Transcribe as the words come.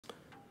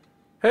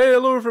Hey,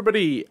 hello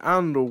everybody,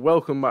 and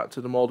welcome back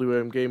to the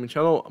MoldyWorm gaming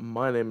channel.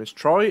 My name is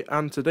Troy,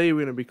 and today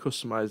we're going to be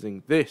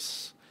customizing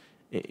this.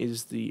 It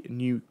is the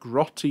new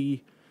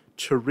Grotti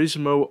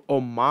Turismo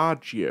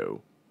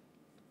Omaggio.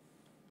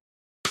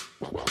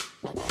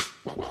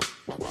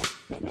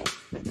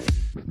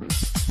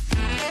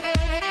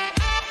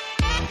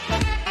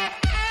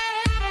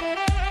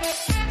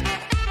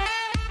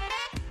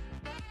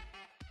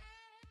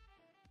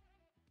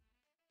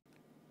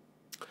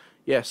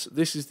 Yes,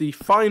 this is the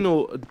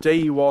final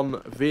day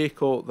one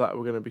vehicle that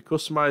we're going to be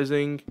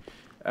customizing.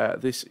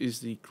 This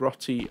is the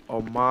Grotti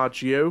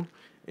Omaggio.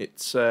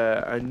 It's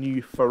a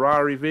new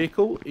Ferrari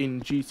vehicle in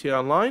GT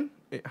Online.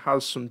 It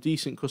has some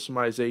decent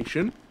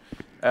customization.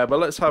 But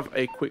let's have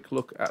a quick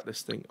look at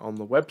this thing on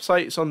the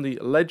website. It's on the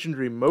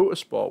Legendary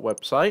Motorsport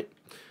website,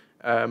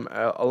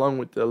 along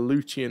with the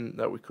Lutein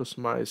that we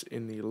customized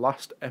in the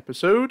last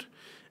episode.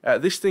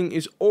 This thing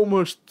is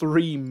almost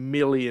 $3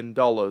 million,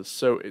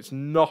 so it's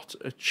not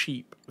a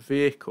cheap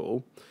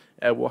vehicle.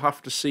 We'll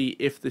have to see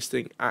if this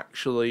thing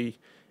actually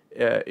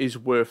is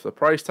worth the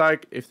price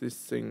tag, if this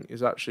thing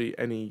is actually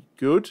any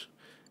good.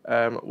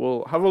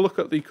 We'll have a look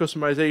at the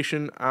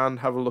customization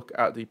and have a look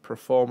at the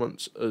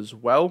performance as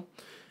well.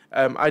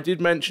 I did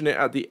mention it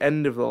at the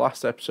end of the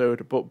last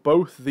episode, but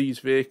both these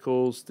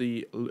vehicles,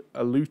 the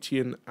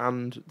Lutein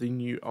and the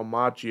new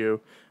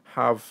Omaggio,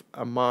 have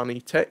Amani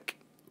Tech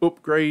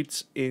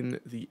upgrades in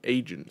the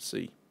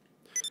agency.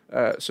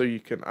 So you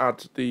can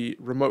add the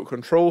remote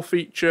control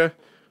feature,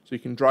 so you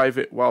can drive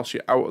it whilst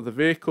you're out of the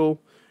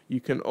vehicle.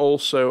 You can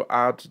also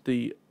add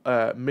the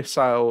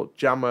missile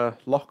jammer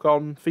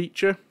lock-on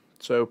feature,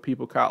 so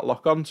people can't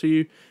lock onto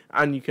you,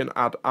 and you can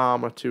add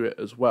armor to it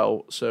as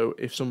well, so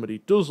if somebody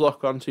does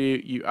lock onto you,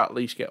 you at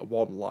least get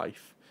one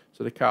life,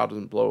 so the car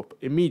doesn't blow up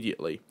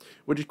immediately,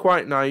 which is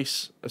quite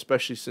nice,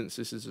 especially since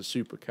this is a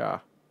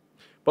supercar.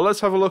 But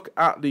let's have a look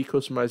at the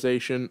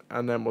customization,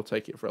 and then we'll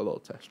take it for a little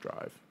test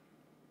drive.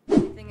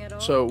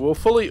 So we'll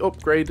fully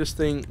upgrade this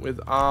thing with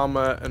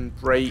armor and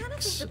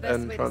brakes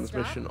and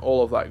transmission,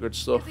 all of that good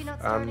stuff,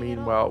 and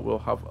meanwhile we'll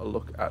have a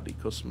look at the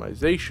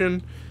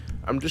customization.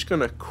 I'm just going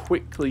to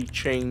quickly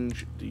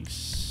change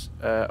these.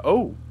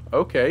 Oh,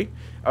 okay.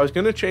 I was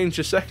going to change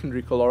the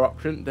secondary color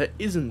option. There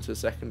isn't a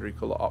secondary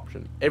color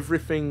option.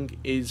 Everything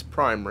is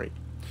primary.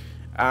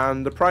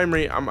 And the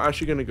primary, I'm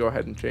actually going to go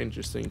ahead and change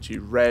this thing to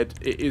red.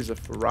 It is a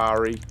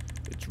Ferrari.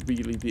 It's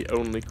really the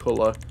only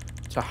color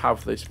to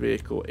have this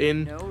vehicle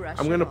in.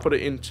 I'm going to put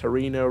it in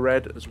Torino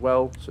red as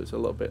well, so it's a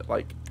little bit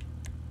like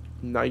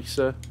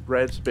nicer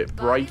red, a bit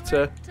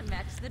brighter.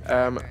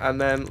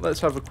 And then let's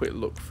have a quick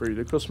look through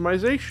the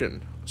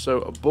customization.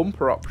 So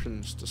bumper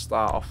options to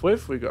start off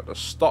with. We've got the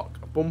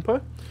stock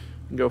bumper.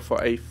 We can go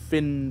for a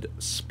finned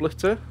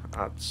splitter,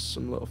 add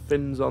some little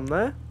fins on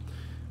there.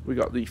 We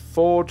got the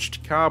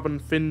forged carbon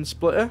fin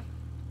splitter.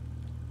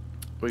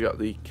 We got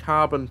the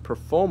carbon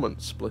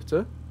performance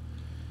splitter.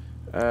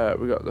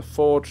 We got the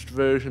forged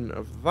version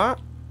of that.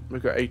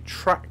 We've got a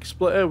track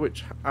splitter,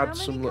 which adds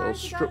some little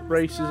strut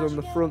braces on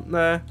the front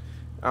there.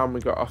 And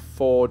we got a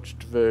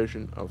forged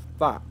version of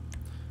that.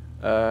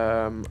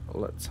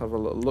 Let's have a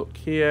little look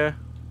here.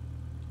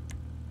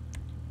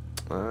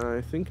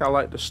 I think I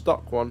like the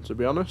stock one, to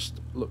be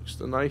honest. Looks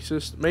the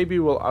nicest. Maybe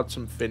we'll add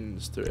some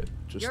fins to it,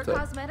 just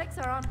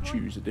to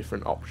choose a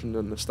different option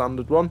than the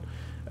standard one.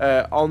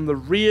 On the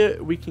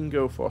rear, we can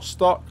go for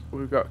stock.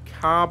 We've got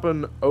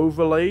carbon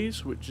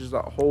overlays, which is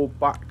that whole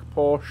back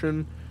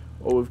portion,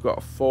 or we've got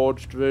a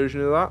forged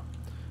version of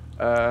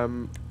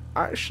that.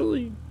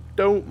 Actually,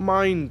 don't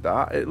mind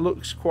that. It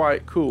looks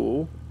quite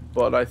cool,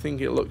 but I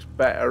think it looks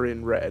better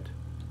in red.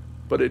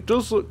 But it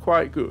does look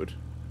quite good,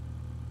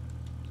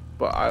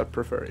 but I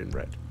prefer it in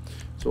red.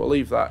 So we'll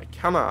leave that.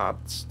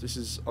 Canards, this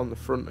is on the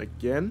front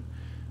again.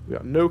 We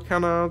got no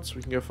canards.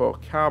 We can go for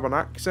carbon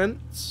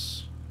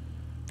accents.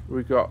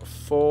 We got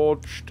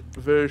forged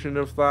version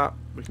of that.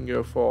 We can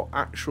go for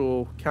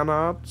actual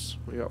canards.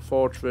 We got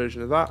forged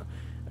version of that,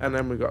 and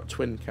then we got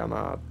twin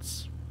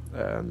canards,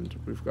 and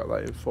we've got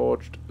that in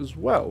forged as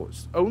well.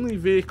 It's the only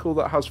vehicle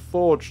that has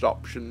forged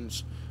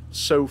options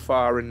so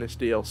far in this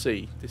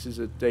DLC. This is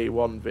a day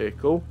one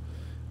vehicle.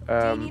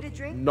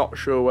 Not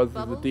sure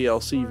whether the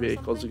DLC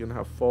vehicles are going to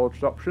have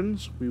forged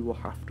options. We will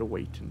have to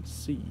wait and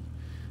see.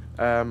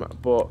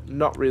 But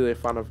not really a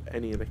fan of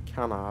any of the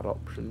canard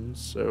options,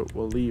 so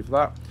we'll leave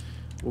that.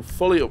 We'll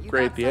fully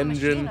upgrade the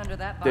engine.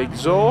 The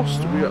exhaust,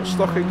 we got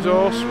stock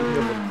exhaust. We can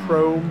go for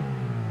chrome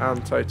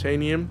and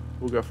titanium.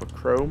 We'll go for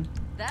chrome.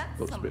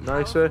 Looks a bit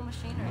nicer.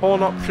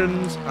 Horn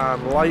options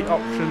and light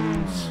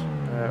options.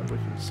 We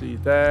can see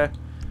there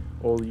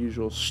all the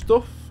usual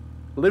stuff.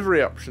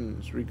 Livery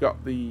options. We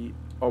got the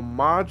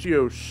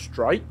Omaggio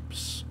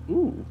stripes.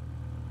 Ooh,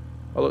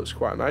 that looks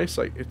quite nice,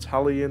 like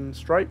Italian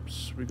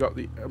stripes. We got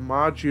the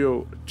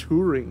Omaggio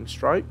touring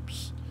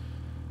stripes.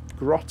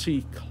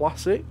 Grotti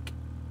classic.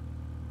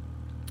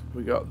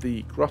 We got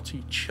the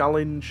Grotti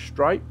challenge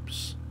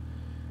stripes.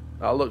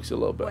 That looks a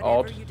little bit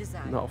odd.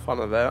 Not a fan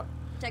of that.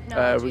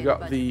 We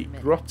got the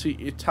Grotti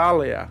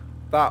Italia.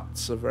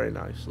 That's a very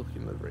nice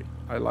looking livery.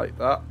 I like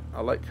that.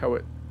 I like how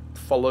it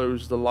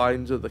follows the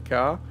lines of the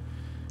car.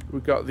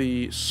 We've got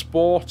the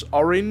Sport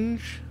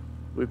Orange.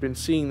 We've been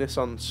seeing this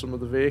on some of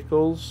the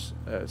vehicles.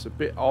 It's a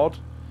bit odd.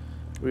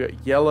 We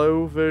got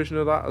yellow version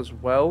of that as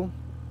well.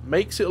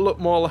 Makes it look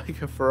more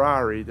like a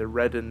Ferrari, the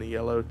red and the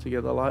yellow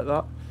together like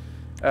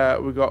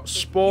that. We've got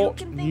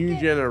Sport New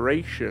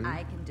Generation.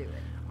 I can do it.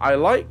 I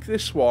like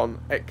this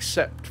one,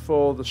 except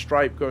for the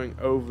stripe going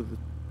over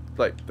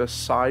the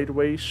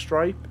sideways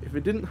stripe. If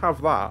it didn't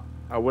have that,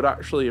 I would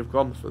actually have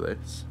gone for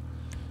this.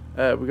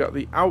 We got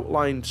the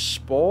Outlined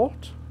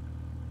Sport.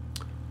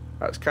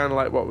 That's kind of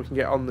like what we can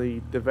get on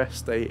the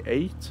Deveste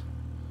 8.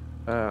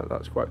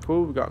 That's quite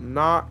cool. We've got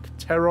Narc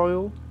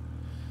Teroil.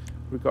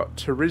 We've got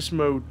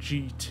Turismo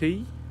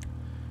GT.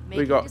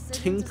 We got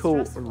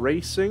Tinkle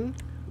Racing.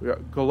 We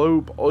got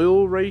Globe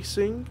Oil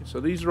Racing. So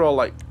these are all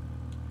like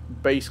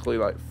basically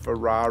like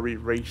Ferrari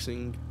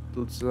racing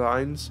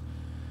designs.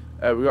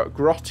 We got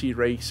Grotti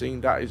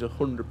Racing. That is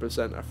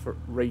 100% a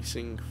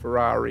racing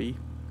Ferrari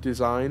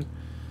design.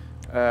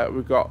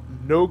 We've got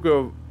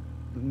Nogo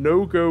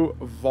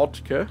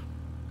Vodka.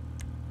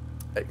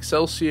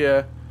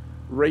 Excelsior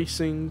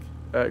Racing.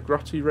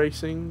 Grotti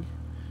Racing.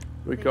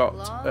 We got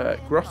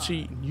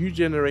Grotti New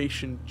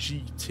Generation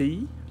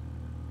GT.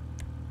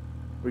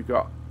 We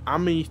got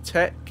Ami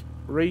Tech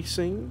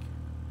Racing.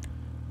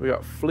 We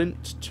got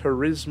Flint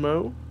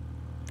Turismo.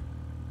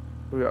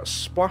 We got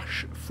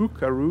Splash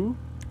Fukaru.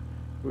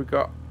 We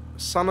got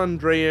San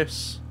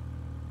Andreas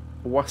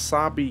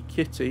Wasabi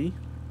Kitty.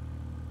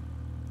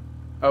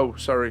 Oh,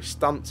 sorry,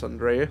 Stance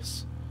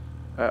Andreas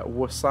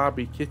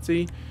Wasabi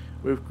Kitty.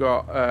 We've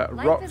got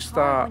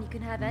Rockstar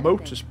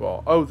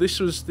Motorsport. Oh, this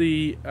was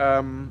the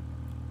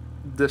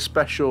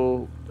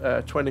special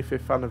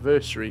 25th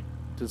anniversary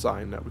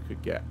design that we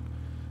could get,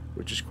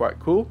 which is quite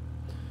cool.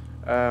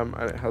 And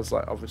it has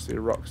like obviously a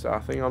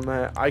Rockstar thing on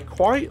there. I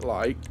quite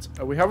liked.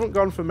 We haven't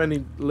gone for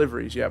many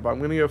liveries yet, but I'm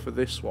going to go for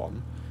this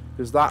one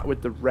because that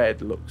with the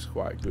red looks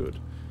quite good.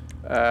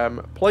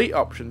 Plate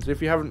options.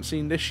 If you haven't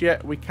seen this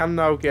yet, we can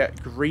now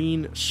get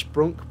green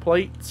Sprunk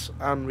plates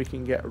and we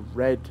can get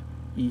red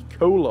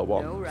E-Cola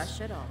ones. No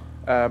rush at all.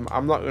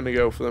 I'm not going to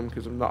go for them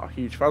because I'm not a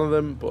huge fan of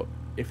them, but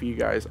if you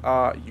guys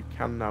are, you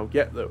can now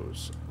get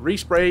those.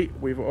 Respray,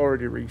 we've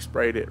already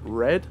resprayed it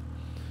red.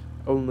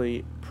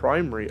 Only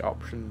primary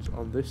options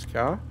on this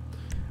car.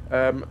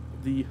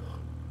 The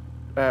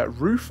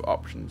roof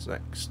options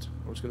next.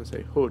 I was going to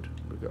say hood.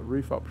 We've got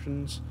roof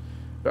options.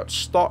 We've got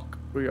stock.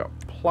 We've got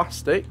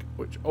plastic,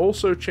 which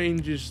also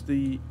changes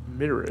the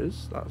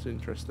mirrors. That's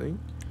interesting.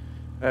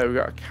 We've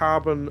got a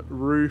carbon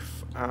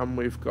roof, and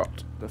we've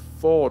got the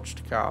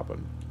forged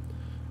carbon.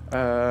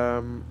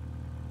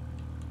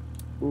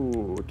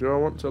 Ooh, do I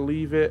want to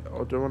leave it,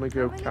 or do I want to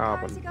go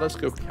carbon? Let's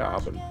go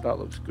carbon. That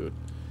looks good.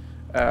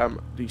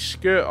 The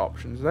skirt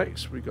options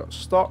next. We've got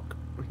stock.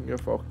 We can go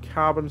for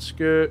carbon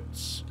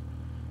skirts,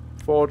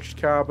 forged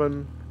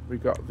carbon. We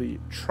got the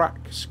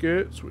track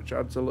skirts, which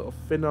adds a little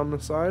fin on the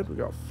side. We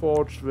got a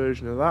forged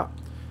version of that,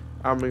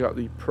 and we got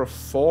the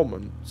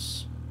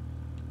performance,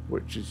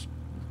 which is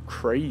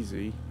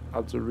crazy.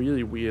 Adds a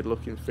really weird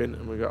looking fin,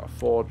 and we got a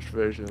forged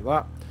version of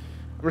that.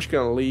 I'm just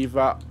going to leave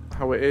that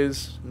how it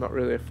is. I'm not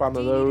really a fan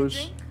of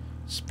those.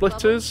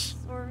 Splitters.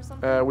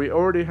 We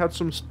already had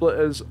some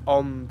splitters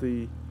on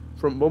the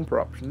front bumper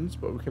options,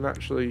 but we can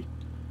actually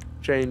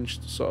change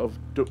the sort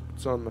of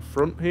ducts on the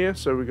front here.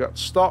 So we got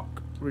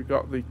stock. We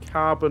got the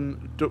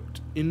carbon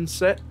duct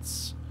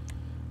insets.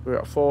 We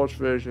got a forged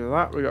version of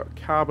that. We got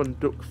carbon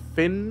duct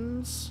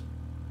fins.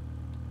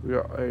 We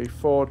got a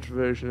forged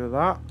version of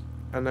that.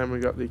 And then we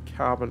got the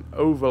carbon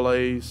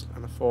overlays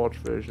and a forged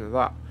version of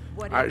that.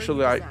 I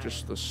actually like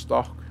just the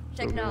stock.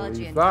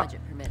 Technology and that.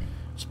 budget permitting.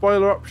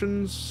 Spoiler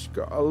options,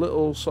 got a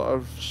little sort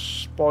of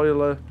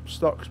spoiler,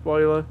 stock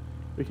spoiler.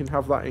 We can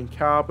have that in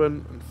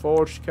carbon and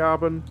forged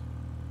carbon.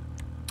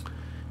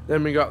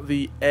 Then we got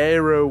the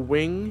aero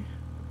wing,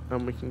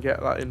 and we can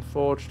get that in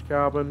forged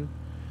carbon.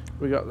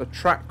 We got the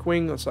track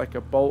wing, that's like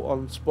a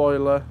bolt-on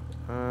spoiler.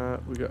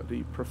 We got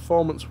the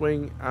performance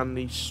wing and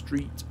the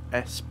street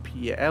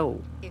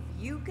SPL. If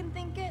you can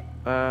think it.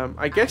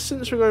 I guess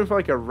since we're going for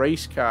like a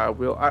race car,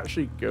 we'll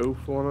actually go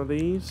for one of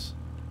these.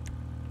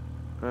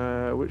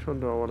 Which one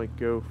do I want to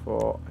go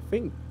for? I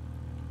think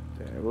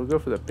we'll go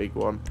for the big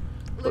one.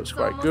 Looks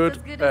quite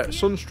good.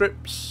 Sun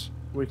strips,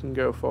 we can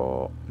go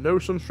for no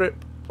sun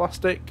strip,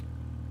 plastic,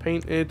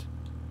 painted,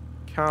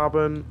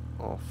 carbon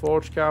or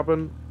forged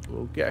carbon.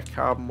 We'll get a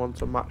carbon one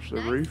to match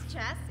the roof.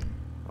 Chassis.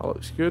 That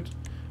looks good.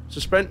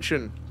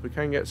 Suspension, we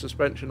can get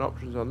suspension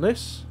options on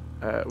this.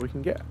 We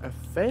can get a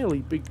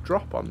fairly big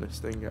drop on this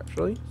thing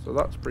actually, so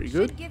that's pretty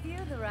good. Give you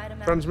the right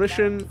amount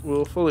Transmission,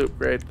 we'll fully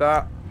upgrade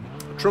that.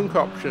 Trunk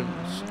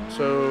options,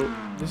 so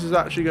this is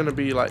actually going to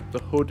be like the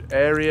hood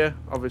area.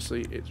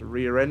 Obviously it's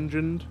rear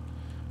engined,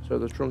 so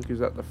the trunk is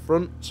at the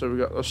front. So we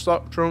got the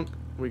stock trunk,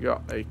 we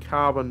got a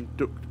carbon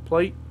duct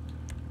plate,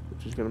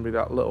 which is going to be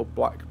that little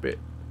black bit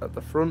at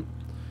the front.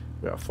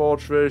 We got a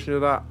forged version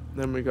of that.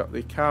 Then we got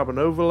the carbon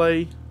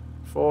overlay,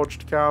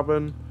 forged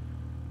carbon.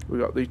 We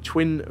got the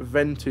twin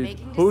vented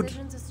hood.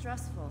 Decisions is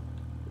stressful.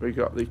 We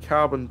got the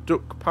carbon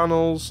duck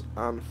panels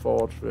and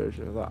forged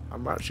version of that.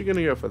 I'm actually going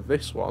to go for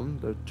this one,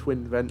 the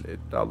twin vented.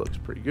 That looks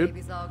pretty good.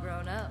 Baby's all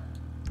grown up.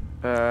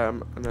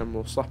 And then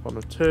we'll slap on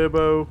a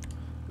turbo.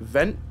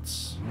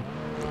 Vents.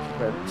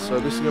 So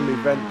this is going to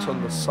be vents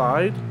on the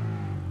side.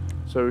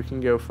 So we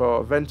can go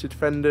for vented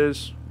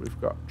fenders.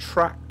 We've got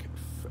track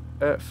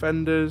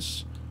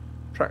fenders.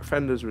 Track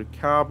fenders with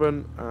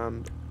carbon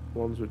and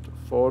ones with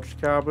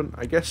forged carbon.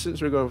 I guess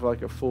since we're going for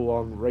like a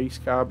full-on race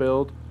car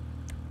build,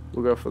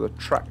 we'll go for the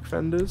track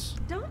fenders.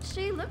 Don't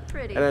she look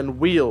pretty? And then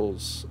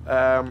wheels.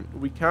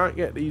 We can't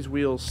get these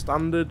wheels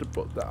standard,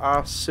 but there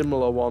are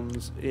similar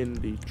ones in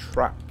the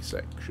track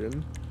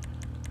section.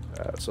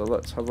 So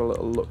let's have a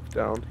little look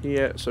down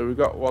here. So we've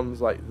got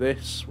ones like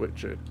this,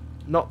 which are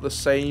not the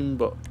same,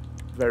 but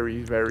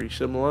very, very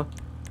similar.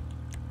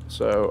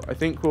 So I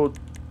think we'll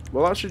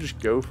actually just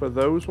go for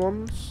those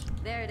ones.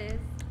 There it is.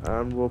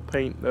 And we'll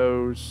paint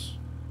those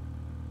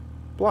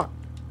black.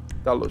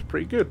 That looks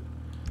pretty good.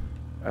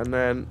 And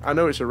then, I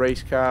know it's a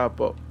race car,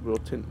 but we'll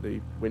tint the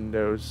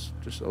windows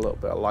just a little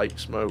bit of light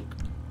smoke.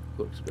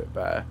 Looks a bit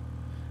better.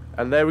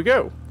 And there we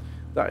go.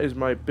 That is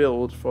my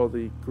build for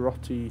the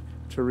Grotti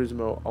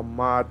Turismo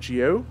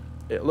Omaggio.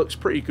 It looks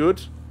pretty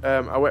good.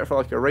 I went for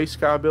like a race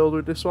car build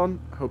with this one.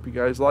 I hope you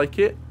guys like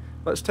it.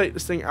 Let's take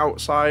this thing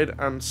outside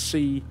and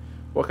see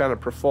what kind of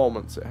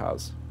performance it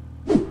has.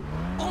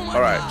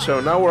 Alright, so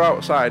now we're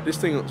outside. This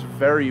thing looks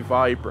very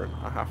vibrant,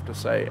 I have to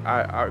say.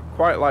 I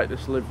quite like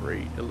this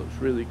livery. It looks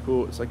really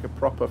cool. It's like a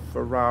proper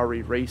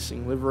Ferrari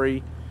racing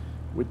livery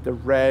with the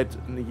red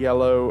and the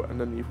yellow,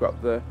 and then you've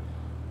got the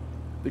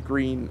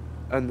green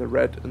and the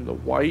red and the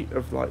white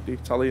of like the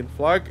Italian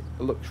flag.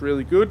 It looks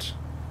really good.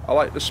 I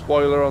like the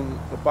spoiler on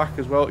the back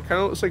as well. It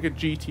kind of looks like a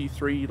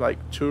GT3 like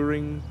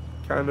touring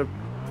kind of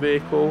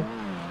vehicle.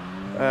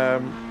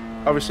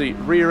 Obviously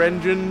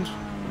rear-engined,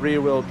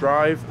 rear-wheel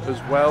drive as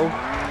well.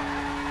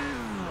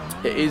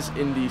 It is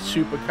in the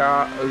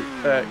supercar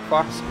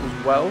class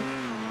as well.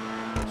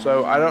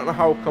 So I don't know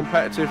how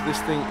competitive this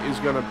thing is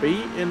going to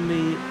be in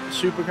the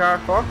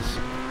supercar class.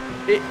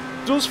 It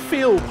does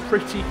feel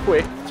pretty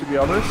quick, to be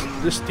honest.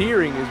 The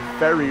steering is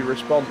very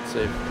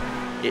responsive.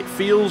 It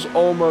feels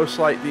almost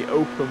like the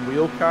open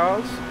wheel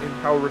cars in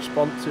how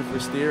responsive the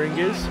steering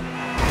is.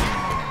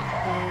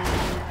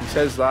 He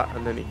says that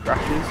and then he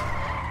crashes.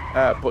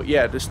 But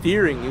yeah, the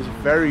steering is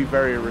very,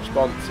 very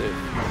responsive,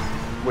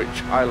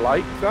 which I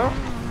like that,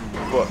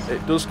 but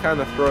it does kind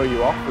of throw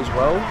you off as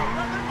well.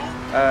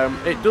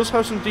 It does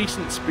have some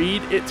decent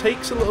speed. It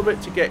takes a little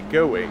bit to get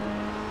going,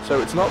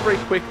 so it's not very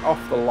quick off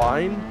the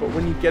line, but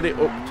when you get it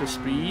up to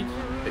speed,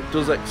 it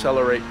does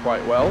accelerate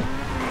quite well.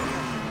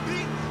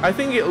 I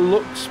think it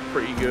looks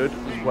pretty good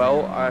as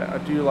well. I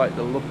do like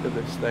the look of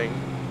this thing,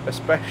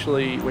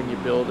 especially when you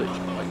build it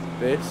like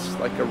this,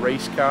 like a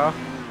race car,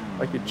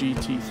 like a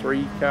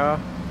GT3 car.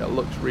 It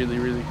looks really,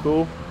 really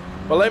cool.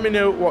 But let me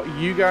know what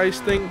you guys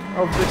think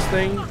of this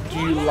thing. Do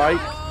you like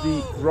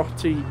the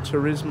Grotti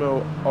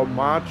Turismo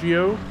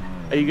Omaggio?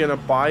 Are you going to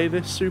buy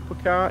this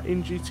supercar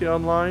in GT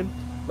Online?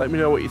 Let me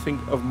know what you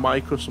think of my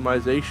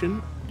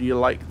customization. Do you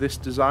like this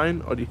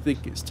design, or do you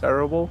think it's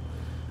terrible?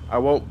 I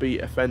won't be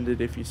offended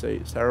if you say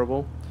it's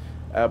terrible.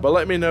 But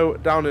let me know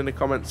down in the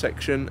comment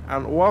section,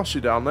 and whilst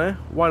you're down there,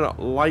 why not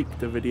like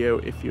the video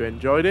if you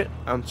enjoyed it,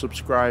 and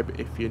subscribe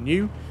if you're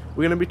new.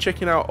 We're going to be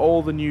checking out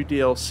all the new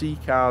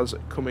DLC cars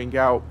coming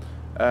out,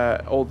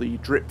 all the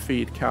drip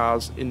feed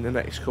cars in the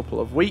next couple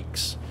of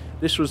weeks.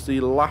 This was the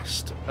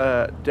last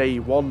day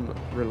one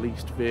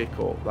released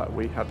vehicle that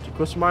we had to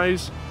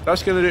customize.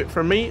 That's going to do it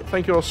from me.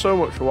 Thank you all so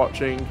much for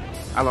watching,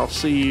 and I'll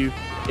see you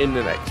in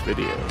the next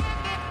video.